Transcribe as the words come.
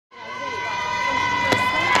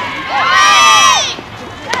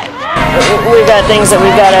we've got things that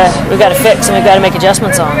we've got to fix and we've got to make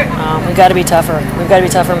adjustments on. We've got to be tougher. We've got to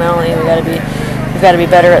be tougher mentally. We've got to be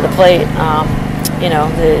better at the plate. You know,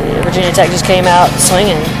 the Virginia Tech just came out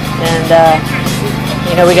swinging, and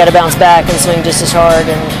you know, we got to bounce back and swing just as hard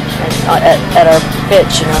and at our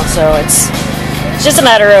pitch. You know, so it's just a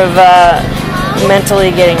matter of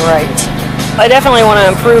mentally getting right. I definitely want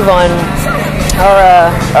to improve on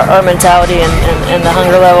our mentality and the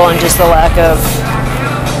hunger level and just the lack of,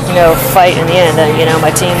 you know, fight in the end. You know,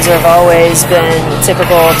 my teams have always been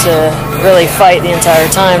typical to really fight the entire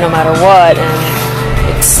time, no matter what, and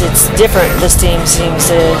it's different. This team seems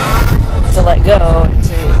to let go,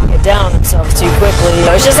 to get down on themselves too quickly.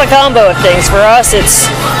 It's just a combo of things. For us, it's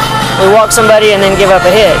we walk somebody and then give up a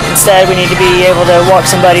hit. Instead, we need to be able to walk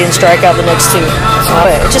somebody and strike out the next two.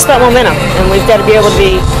 It's just about momentum, and we've got to be able to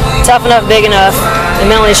be tough enough, big enough, and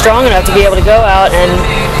mentally strong enough to be able to go out, and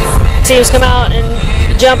teams come out and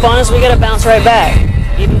jump on us, we got to bounce right back,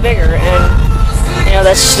 even bigger. And you know,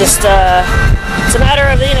 that's just it's a matter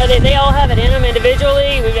of, you know, they all have it in them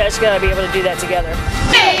individually. We've just got to be able to do that together.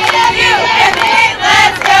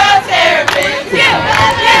 Let's go, Terrapins!